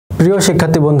প্রিয়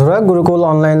শিক্ষার্থী বন্ধুরা, গুরুকুল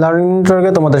অনলাইন লার্নিং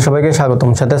নেটওয়ার্কে তোমাদের সবাইকে স্বাগতম।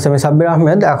 সাথে আমি সাব্বির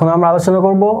আহমেদ। এখন আমরা আলোচনা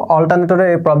করব অল্টারনেটরের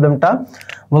এই প্রবলেমটা।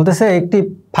 বলতেছে একটি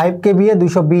 5 KVA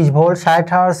 220 volt 60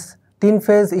 hertz 3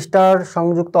 phase star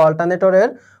সংযুক্ত অল্টারনেটরের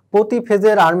প্রতি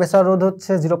ফেজের আর্মেচার রোধ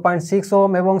হচ্ছে 0.6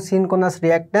 ওহম এবং সিনক্রোনাস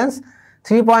রিঅ্যাক্ট্যান্স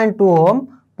 3.2 ওহম।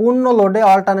 পূর্ণ লোডে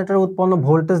অল্টারনেটরে উৎপন্ন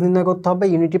ভোল্টেজ নির্ণয় করতে হবে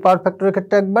ইউনিটি পাওয়ার ফ্যাক্টরের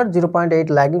ক্ষেত্রে একবার, 0.8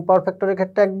 ল্যাগিং পাওয়ার ফ্যাক্টরের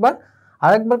ক্ষেত্রে একবার,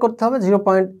 আরেকবার করতে হবে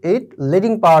 0.8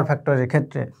 লিডিং পাওয়ার ফ্যাক্টরের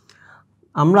ক্ষেত্রে।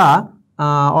 আমরা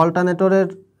অল্টারনেটরের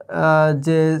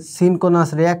যে সিনক্রোনাস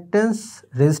রিঅ্যাক্ট্যান্স,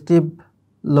 রেজিস্টিভ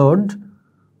লোড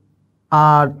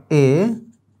আর এ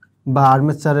বা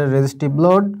আর্মেচারের রেজিস্টিভ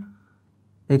লোড,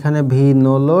 এখানে V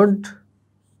no load,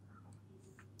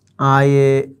 I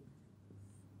A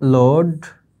load,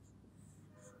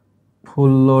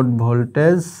 full load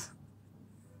voltage,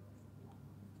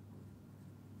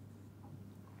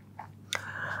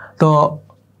 তো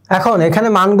এখন এখানে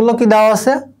মানগুলো কি দেওয়া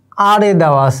আছে, আর এ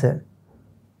দেওয়া আছে।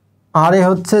 আর এ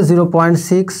হচ্ছে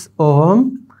 0.6 ওহম,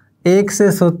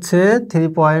 এক্সএস হচ্ছে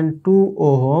 3.2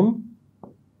 ওহম।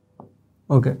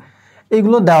 ওকে,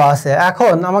 এগুলো দেওয়া আছে।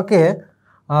 এখন আমাকে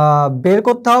বের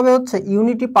করতে হবে হচ্ছে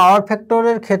ইউনিটি পাওয়ার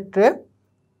ফ্যাক্টরের ক্ষেত্রে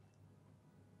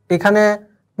এখানে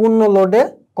পূর্ণ লোডে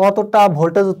কতটা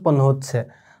ভোল্টেজ উৎপন্ন হচ্ছে।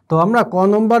 তো আমরা ক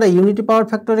নম্বরে ইউনিটি পাওয়ার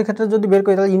ফ্যাক্টরের ক্ষেত্রে যদি বের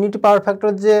করি, তাহলে ইউনিটি পাওয়ার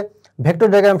ফ্যাক্টরের যে ভেক্টর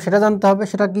ডায়াগ্রাম সেটা জানতে হবে।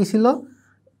 সেটা কি ছিল,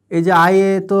 এই যে আই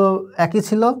এ তো একই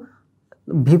ছিল,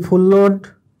 ভি ফুল লোড,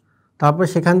 তারপর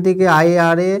সেখান থেকে আই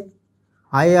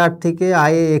আর থেকে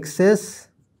আই এ এক্সএস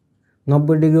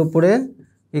 90 ডিগ্রি উপরে,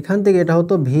 এখান থেকে এটা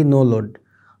হতো ভি নো লোড।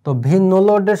 তো ভি নো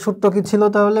লোডের সূত্র কি ছিল,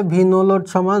 তাহলে ভি নো লোড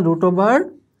সমান √ওভার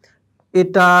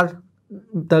এটার,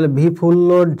 তাহলে ভি ফুল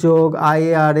লোড যোগ I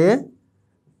A R A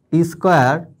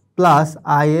square plus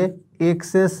I A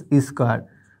XS square.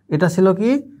 এটা ছিল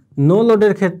কি নো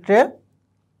লোডের ক্ষেত্রে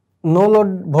নো লোড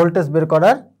ভোল্টেজ বের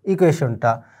করার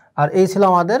ইকুয়েশনটা, আর এই ছিল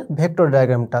আমাদের ভেক্টর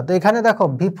ডায়াগ্রামটা। তো এখানে দেখো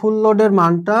ভি ফুল লোডের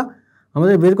মানটা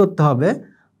আমাদের বের করতে হবে।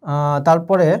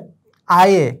 তারপরে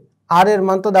আই এ আর এর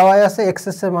মান তো দেওয়াই আছে,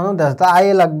 এক্সএস এর মানও দেওয়া আছে, তো আই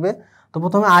এ লাগবে। তো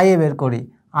প্রথমে আই এ বের করি।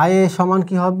 আই এ সমান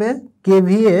কি হবে,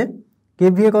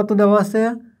 কেভিএ কত দেওয়া আছে,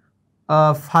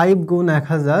 5 গুণ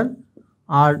 1000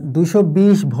 আর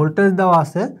 220 ভোল্টেজ দেওয়া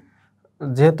আছে।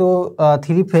 যেহেতু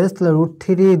 3 ফেজ, তাহলে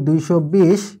 √3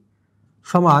 220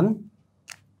 সমান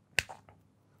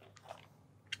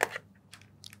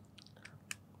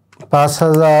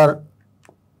 5000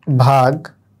 ভাগ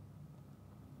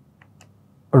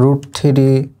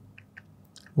 √3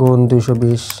 গুণ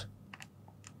 220,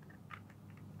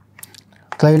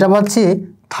 তাহলে এটা পাচ্ছি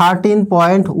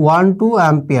 13.12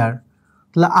 অ্যাম্পিয়ার।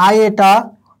 তাহলে আই এটা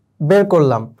বের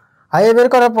করলাম। আই এ বের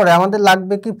করার পরে আমাদের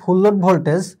লাগবে কি ফুল লোড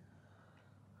ভোল্টেজ।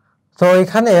 তো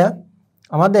এখানে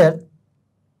আমাদের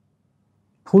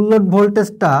ফুল লোড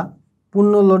ভোল্টেজটা,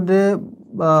 পূর্ণ লোডে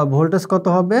ভোল্টেজ কত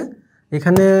হবে,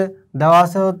 এখানে দেওয়া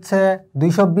আছে হচ্ছে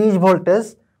 220 ভোল্টেজ,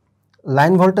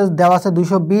 লাইন ভোল্টেজ দেওয়া আছে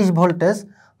 220 ভোল্টেজ।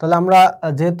 তাহলে আমরা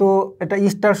যেহেতু এটা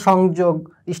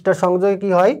স্টার সংযোগে কি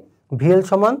হয়, ভিএল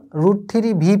সমান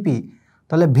 √3 ভিপি।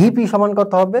 তাহলে ভিপি সমান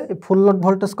কত হবে, ফুল লোড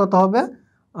ভোল্টেজ কত হবে,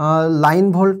 লাইন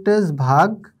ভোল্টেজ ভাগ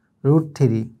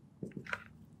 √3,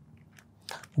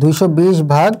 220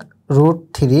 ভাগ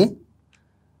 √3,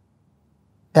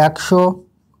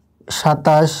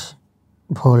 127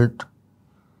 ভোল্ট,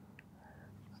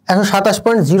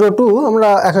 127.02, আমরা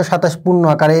 127 পূর্ণ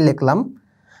আকারেই লিখলাম,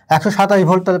 127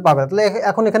 ভোল্ট তাহলে পাবে। তাহলে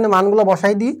এখন এখানে মানগুলো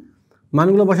বসাই দিই।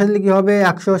 মানগুলো বসাই দিলে কী হবে,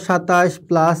 127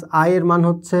 প্লাস আই এর মান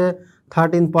হচ্ছে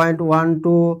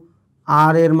 13.12,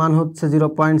 আর এর মান হচ্ছে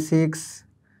 0.6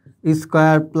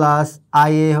 স্কোয়ার প্লাস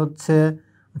আই এ হচ্ছে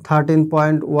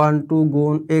 13.12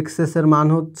 গুণ এক্সএস এর মান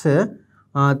হচ্ছে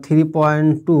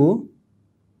 3.2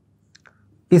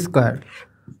 স্কোয়ার।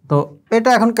 তো এটা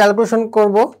এখন ক্যালকুলেশন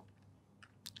করব।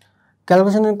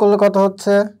 ক্যালকুলেশন করলে কত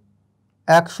হচ্ছে,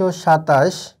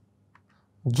 127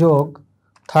 যোগ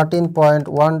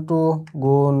 13.12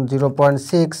 গুণ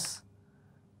 0.6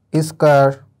 স্কোয়ার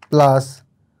প্লাস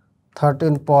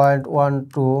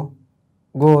 13.12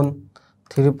 গুণ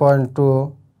 3.2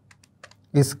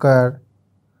 স্কোয়ার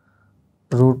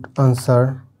রুট আনসার।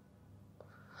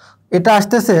 এটা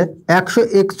আসতেছে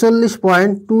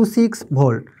 141.26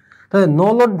 ভোল্ট। তাহলে no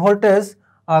load voltage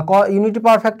unity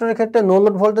power ফ্যাক্টরের ক্ষেত্রে নো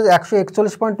লোড ভোল্টেজ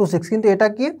 141.26, কিন্তু এটা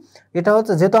কি, এটা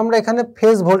হচ্ছে যেহেতু আমরা এখানে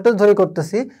ফেজ ভোল্টেজ ধরে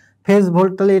করতেছি, ফেজ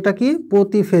ভোল্ট, তাহলে এটা কি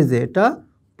প্রতি ফেজে, এটা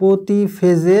প্রতি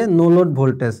ফেজে নো লোড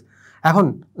ভোল্টেজ। এখন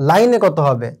লাইনে কত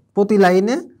হবে, প্রতি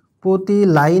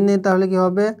লাইনে তাহলে কি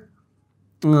হবে,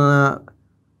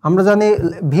 আমরা জানি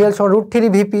ভিএল সমান √3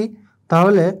 ভিপি,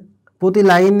 তাহলে প্রতি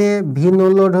লাইনে ভি নো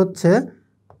লোড হচ্ছে,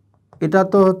 এটা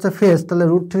তো হচ্ছে ফেজ, তাহলে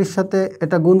 √3 সাথে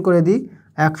এটা গুণ করে দিই,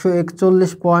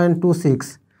 141.26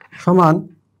 সমান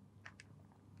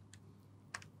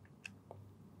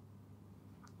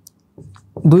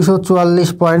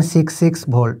 244.66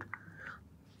 ভোল্ট।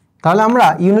 তাহলে আমরা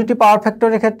ইউনিটি পাওয়ার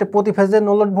ফ্যাক্টরের ক্ষেত্রে প্রতি ফেজে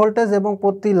নো লোড ভোল্টেজ এবং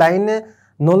প্রতি লাইনে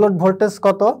নো লোড ভোল্টেজ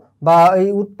কত বা এই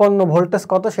উৎপন্ন ভোল্টেজ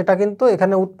কত সেটা কিন্তু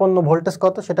এখানে উৎপন্ন ভোল্টেজ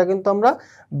কত সেটা কিন্তু আমরা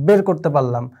বের করতে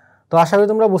পারলাম। তো আশা করি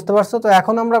তোমরা বুঝতে পারছো। তো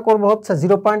এখন আমরা করব হচ্ছে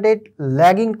 0.8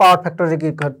 ল্যাগিং পাওয়ার ফ্যাক্টরের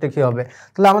ক্ষেত্রে কী হবে।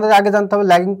 তাহলে আমাদের আগে জানতে হবে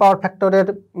ল্যাগিং পাওয়ার ফ্যাক্টরের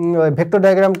ভেক্টর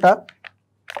ডায়াগ্রামটা।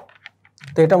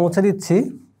 তো এটা মুছে দিচ্ছি।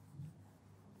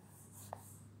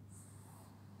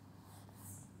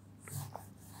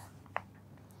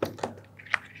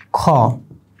 খ,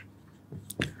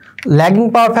 ল্যাগিং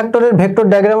পাওয়ার ফ্যাক্টরের ভেক্টর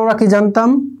ডায়াগ্রাম আমরা কি জানতাম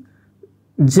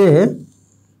যে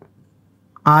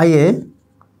আইএ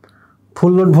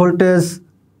ফুল লোড ভোল্টেজ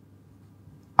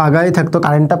আগায় থাকতো,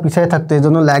 কারেন্টটা পিছায় থাকতো, এই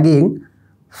জন্য ল্যাগিং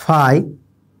ফাই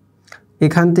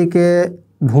এখান থেকে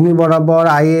ভূমি বরাবর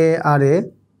আইএ আর এ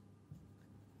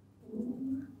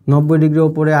 90 ডিগ্রি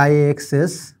ওপরে আইএ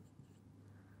এক্সএস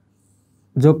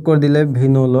যোগ করে দিলে ভি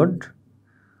নো লোড।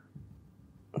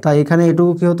 তাই এখানে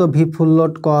এটুকু কি হতো V full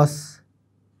load cos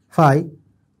phi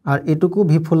আর এটুকু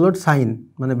ভি ফুল লোড সাইন,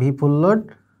 মানে V full load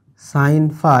sine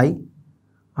phi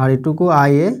আর এটুকু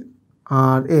আই এ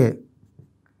আর এ।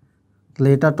 তাহলে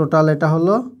এটা টোটাল, এটা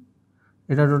হলো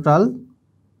এটা টোটাল,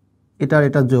 এটার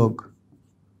এটা যোগ।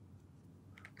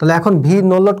 তাহলে এখন ভি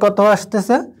নো লোড কত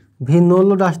আসতেছে, ভি নো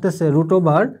লোড আসতেছে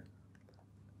 √ওভার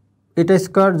এটা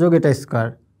স্কোয়ার যোগ এটা স্কোয়ার।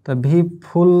 তা V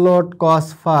full load cos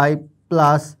phi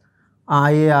plus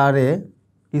I A R A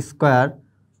square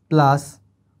plus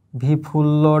V full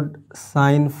load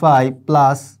sine phi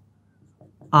plus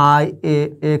I A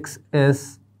x S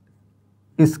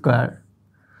square.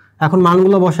 এখন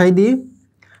মানগুলো বসাই দিই।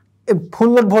 ফুল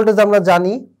লোড ভোল্টেজ আমরা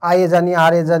জানি, আই এ জানি,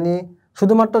 আর এ জানি,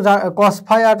 শুধুমাত্র কস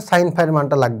ফাই আর সাইন ফাইয়ের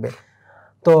মানটা লাগবে।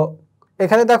 তো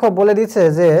এখানে দেখো বলে দিচ্ছে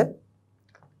যে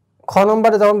খ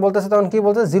নম্বরে যখন বলতেছে তখন কি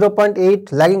বলছে 0.8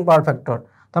 ল্যাগিং পাওয়ার ফ্যাক্টর।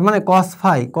 তার মানে কস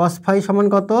ফাই সমান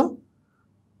কত,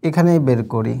 এখানেই বের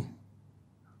করি।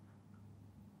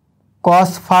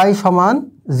 কস ফাই সমান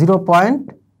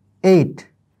 0.8,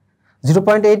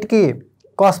 0.8 কি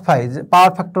কস ফাই,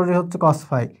 পাওয়ার ফ্যাক্টরই হচ্ছে কস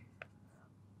ফাই।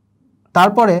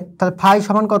 তারপরে তাহলে ফাই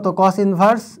সমান কত, কস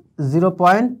ইনভার্স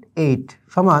 0.8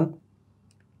 সমান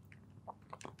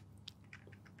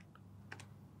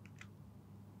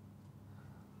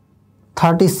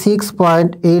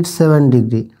 36.87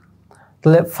 ডিগ্রি।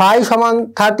 তাহলে ফাই সমান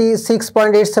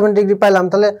 36.87 ডিগ্রি পাইলাম।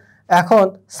 তাহলে এখন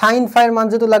সাইন ফাইয়ের মান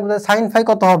যেহেতু লাগবে, সাইন ফাই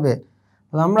কত হবে,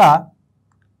 তাহলে আমরা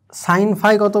সাইন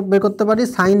ফাই কত বের করতে পারি।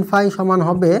 সাইন ফাই সমান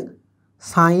হবে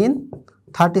সাইন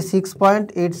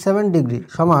 36.87 ডিগ্রি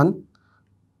সমান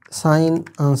সাইন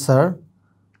আনসার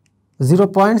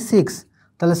 0.6।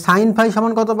 তাহলে সাইন ফাই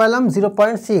সমান কত পাইলাম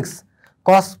 0.6,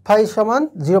 কস ফাই সমান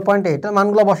 0.8।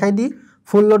 মানগুলো বসাই দিই।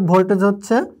 ফুল লোড ভোল্টেজ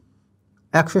হচ্ছে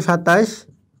 127,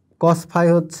 কস ফাই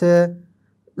হচ্ছে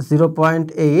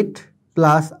 0.8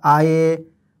 প্লাস আই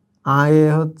এ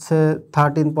হচ্ছে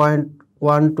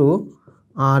 13.12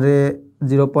 আর এ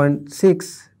 0.6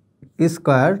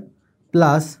 স্কোয়ার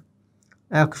প্লাস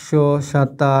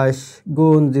 127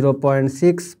 গুণ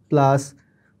 0.6 প্লাস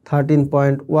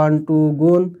 13.12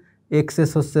 গুণ এক্সএস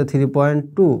হচ্ছে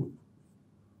 3.2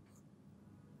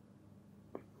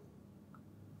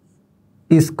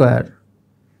 স্কোয়ার।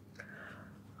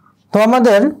 তো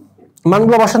আমাদের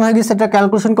মানগুলো বসানো হয়ে গেছে। এটা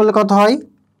ক্যালকুলেশন করলে কত হয়,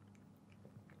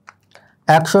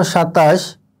 127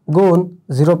 গুণ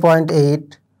 0.8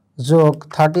 যোগ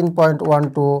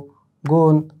 13.12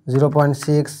 গুণ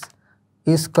 0.6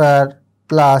 স্কোয়ার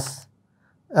প্লাস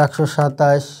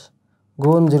 127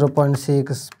 গুণ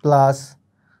 0.6 প্লাস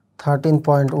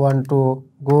 13.12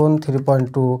 গুণ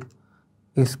 3.2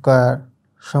 স্কোয়ার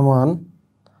সমান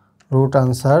রুট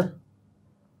আনসার।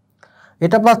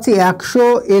 এটা পাচ্ছি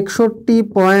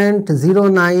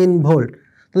 161.09 ভোল্ট।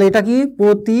 তাহলে এটা কি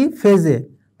প্রতি ফেজে,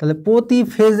 তাহলে প্রতি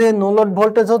ফেজে নো লোড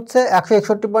ভোল্টেজ হচ্ছে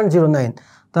 161.09।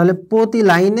 তাহলে প্রতি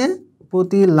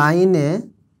লাইনে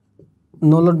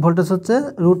নো লোড ভোল্টেজ হচ্ছে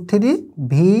 √3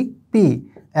 ভিপি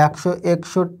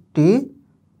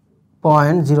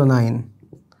 161.09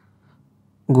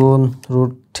 গুণ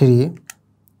 √3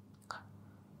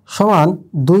 সমান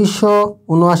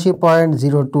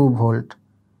 279.02 ভোল্ট।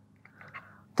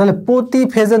 তাহলে প্রতি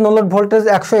ফেজে নো লোড ভোল্টেজ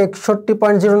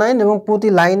 161.09 এবং প্রতি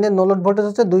লাইনে নো লোড ভোল্টেজ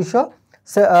হচ্ছে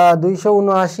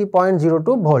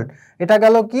 279.02 ভোল্ট। এটা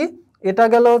গেল কি, এটা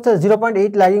গেল হচ্ছে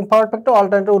 0.8 ল্যাগিং পাওয়ার ফ্যাক্টর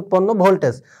অল্টারনেটর উৎপন্ন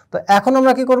ভোল্টেজ। তো এখন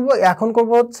আমরা কি করব, এখন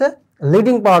করব হচ্ছে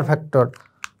লিডিং পাওয়ার ফ্যাক্টর।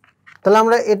 তাহলে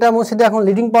আমরা এটা মুছে দিয়ে এখন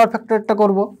লিডিং পাওয়ার ফ্যাক্টরটা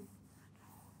করব।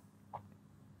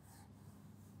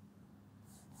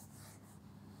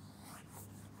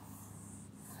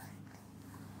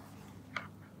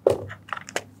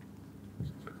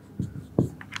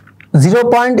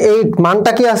 0.8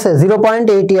 মানটা কি আছে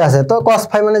 0.8 আছে, তো cos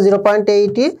ফাই মানে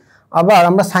 0.8। আবার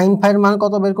আমরা sin ফাই এর মান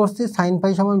কত বের করছি, sin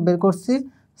ফাই সমান বের করছি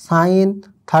sin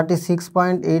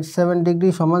 36.87 ডিগ্রি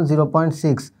সমান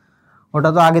 0.6, ওটা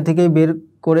তো আগে থেকেই বের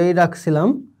করেই রাখছিলাম।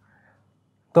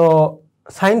 তো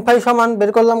sin ফাই সমান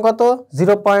বের করলাম কত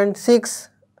 0.6,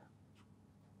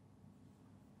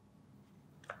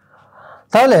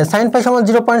 তাহলে sin ফাই সমান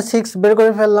 0.6 বের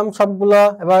করে ফেললাম সবগুলো।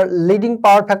 এবার লিডিং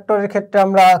পাওয়ার ফ্যাক্টরের ক্ষেত্রে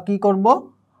আমরা কি করব,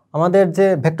 আমাদের যে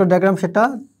ভেক্টর ডায়াগ্রাম সেটা,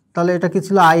 তাহলে এটা কি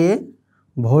ছিল IA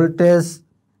voltage,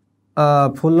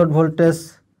 full load voltage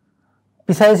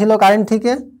পিছায়ে ছিল কারেন্ট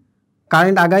থেকে,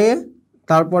 কারেন্ট আগায়ে,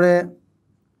 তারপরে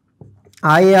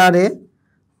IA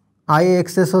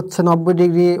এক্সেস হচ্ছে 90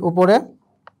 ডিগ্রি উপরে,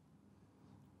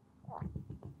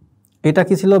 এটা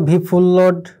কি ছিল V full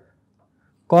load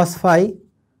cos phi,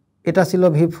 এটা ছিল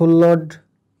V full load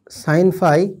sine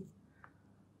phi,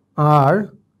 আর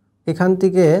এখান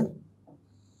থেকে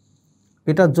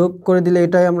এটা যোগ করে দিলে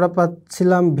এটাই আমরা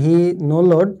পাচ্ছিলাম ভি নো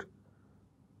লোড,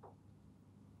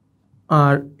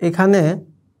 আর এখানে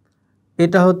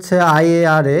এটা হচ্ছে IA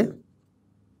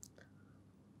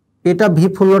এটা ভি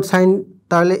ফুল লোড সাইন,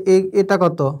 তাহলে এটা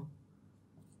কত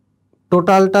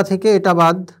টোটালটা থেকে এটা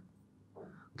বাদ,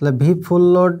 তাহলে V full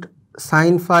load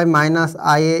sine phi minus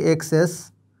IA XS.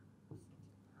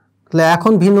 তাহলে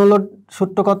এখন ভি নো লোড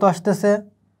সূত্র কত আসতেছে,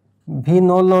 ভি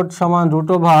নো লোড সমান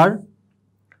 √ওভার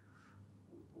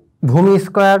ভূমি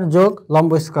স্কয়ার যোগ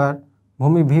লম্ব স্কয়ার,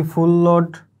 ভূমি V full load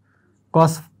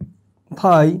cos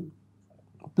phi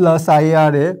plus IA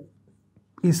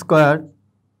square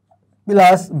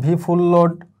plus V full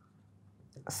load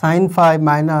sine phi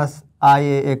minus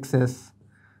IA XS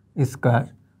square.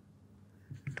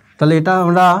 তাহলে এটা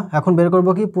আমরা এখন বের করব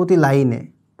কি প্রতি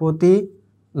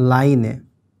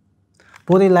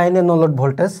লাইনে নো লোড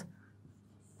ভোল্টেজ,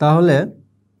 তাহলে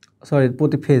সরি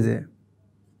প্রতি ফেজে,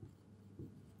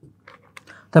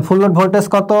 তা ফুল লোড ভোল্টেজ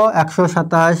কত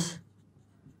 127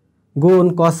 গুণ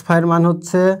cos ফাইয়ের মান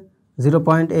হচ্ছে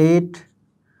 0.8,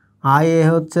 IA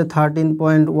হচ্ছে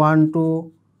 13.12,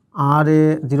 RA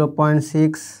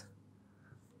 0.6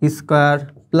 square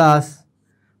plus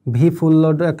V full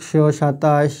load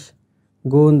 127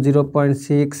 গুণ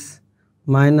 0.6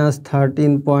 মাইনাস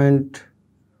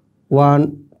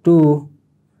 13.12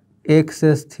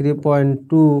 এক্সএস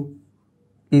 3.2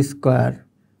 স্কয়ার।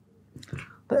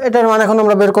 তো এটার মান এখন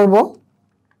আমরা বের করব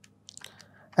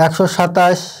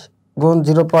 127 গুণ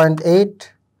 0.8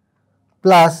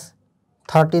 প্লাস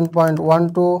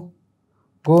 13.12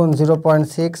 গুণ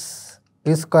 0.6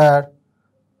 স্কয়ার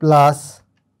প্লাস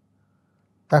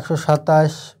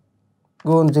 127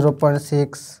 গুণ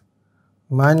 0.6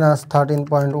 মাইনাস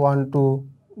 13.12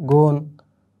 গুণ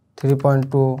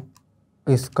 3.2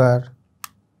 স্কয়ার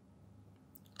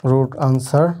রুট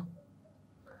আনসার।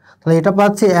 তাহলে এটা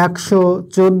পাচ্ছি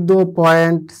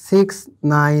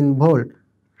 114.69 ভোল্ট।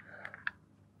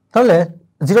 তাহলে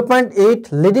 0.8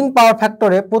 লিডিং পাওয়ার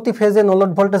ফ্যাক্টরে প্রতি ফেজে নো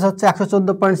লোড ভোল্টেজ হচ্ছে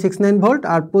 114.69 ভোল্ট,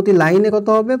 আর প্রতি লাইনে কত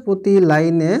হবে, প্রতি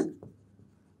লাইনে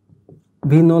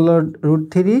ভি নো লোড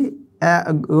 √3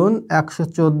 গুণ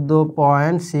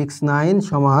 114.69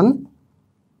 সমান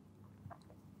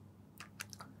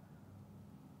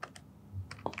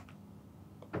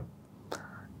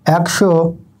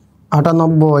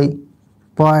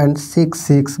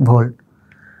 198.66 ভোল্ট।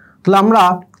 তাহলে আমরা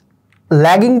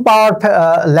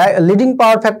লিডিং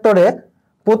পাওয়ার ফ্যাক্টরে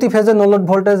প্রতি ফেজে নো লোড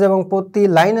ভোল্টেজ এবং প্রতি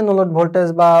লাইনে নো লোড ভোল্টেজ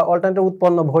বা অল্টারনেটিভ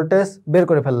উৎপন্ন ভোল্টেজ বের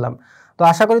করে ফেললাম। তো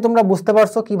আশা করি তোমরা বুঝতে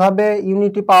পারছো কিভাবে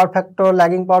unity power factor,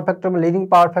 lagging power factor, leading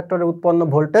power ফ্যাক্টরে উৎপন্ন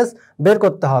ভোল্টেজ বের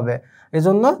করতে হবে।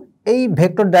 এজন্য এই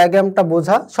ভেক্টর ডায়াগ্রামটা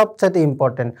বোঝা সবচেয়ে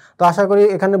ইম্পর্টেন্ট। তো আশা করি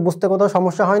এখানে বুঝতে কোথাও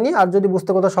সমস্যা হয়নি, আর যদি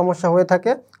বুঝতে কোথাও সমস্যা হয়ে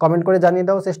থাকে কমেন্ট করে জানিয়ে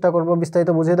দাও, চেষ্টা করব বিস্তারিত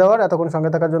বুঝিয়ে দেওয়ার। এতক্ষণ সঙ্গে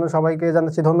থাকার জন্য সবাইকে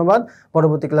জানাচ্ছি ধন্যবাদ।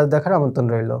 পরবর্তী ক্লাস দেখার আমন্ত্রণ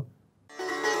রইল।